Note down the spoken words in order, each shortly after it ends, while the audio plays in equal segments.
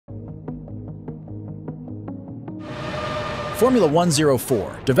Formula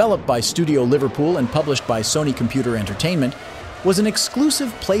 104, developed by Studio Liverpool and published by Sony Computer Entertainment, was an exclusive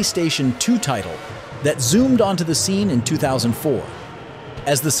PlayStation 2 title that zoomed onto the scene in 2004.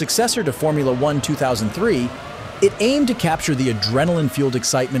 As the successor to Formula 1 2003, it aimed to capture the adrenaline-fueled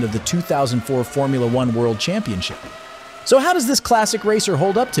excitement of the 2004 Formula 1 World Championship. So how does this classic racer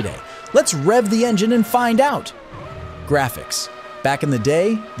hold up today? Let's rev the engine and find out! Graphics. Back in the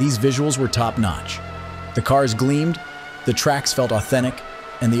day, these visuals were top-notch. The cars gleamed, the tracks felt authentic,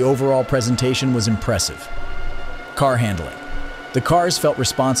 and the overall presentation was impressive. Car handling. The cars felt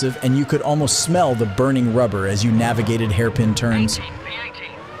responsive, and you could almost smell the burning rubber as you navigated hairpin turns.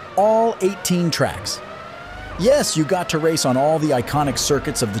 All 18 tracks. Yes, you got to race on all the iconic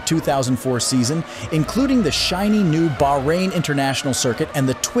circuits of the 2004 season, including the shiny new Bahrain International Circuit and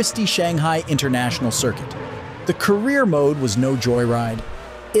the twisty Shanghai International Circuit. The career mode was no joyride.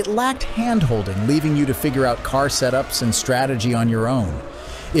 It lacked hand-holding, leaving you to figure out car setups and strategy on your own.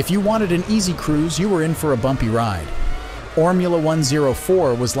 If you wanted an easy cruise, you were in for a bumpy ride. Formula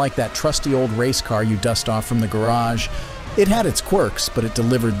 104 was like that trusty old race car you dust off from the garage. It had its quirks, but it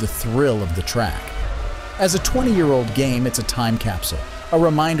delivered the thrill of the track. As a 20-year-old game, it's a time capsule, a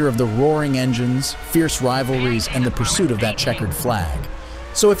reminder of the roaring engines, fierce rivalries, and the pursuit of that checkered flag.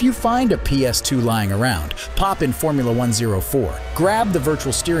 So if you find a PS2 lying around, pop in Formula 104, grab the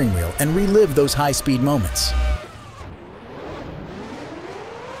virtual steering wheel, and relive those high-speed moments.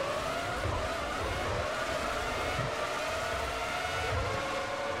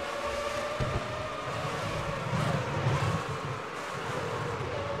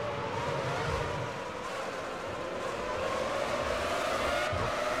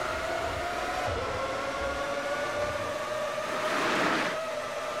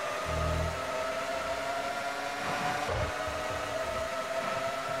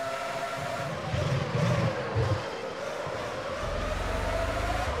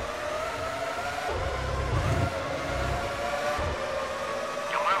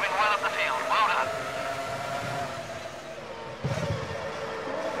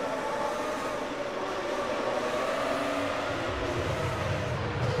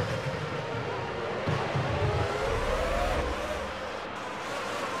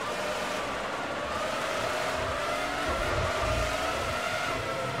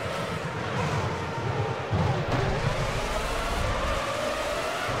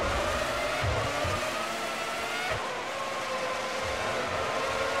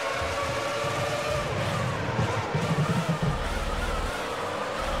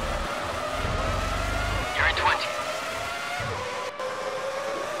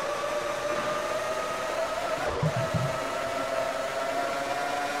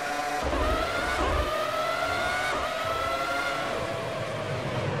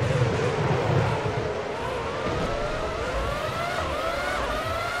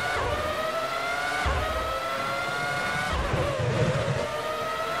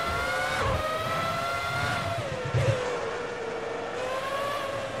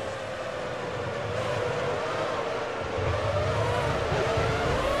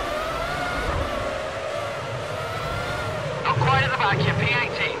 Quite at the back here,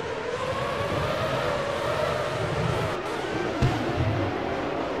 P18.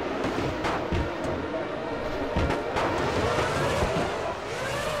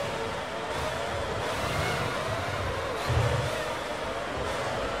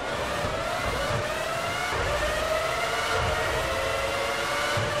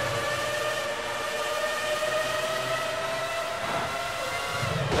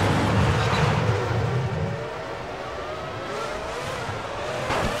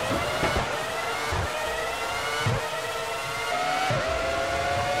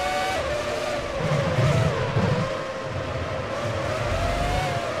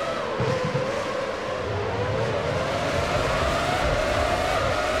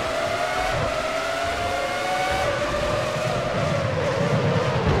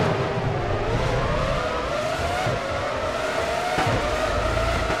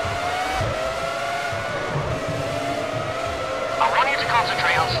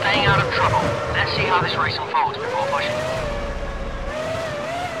 Concentrate on staying out of trouble. Let's see how this race unfolds before pushing.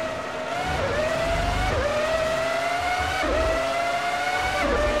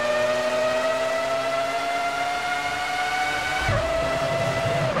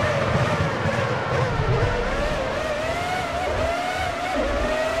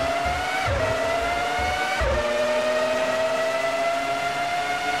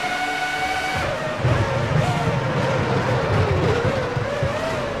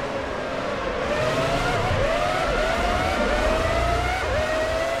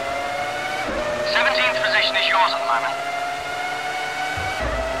 Is yours at the moment.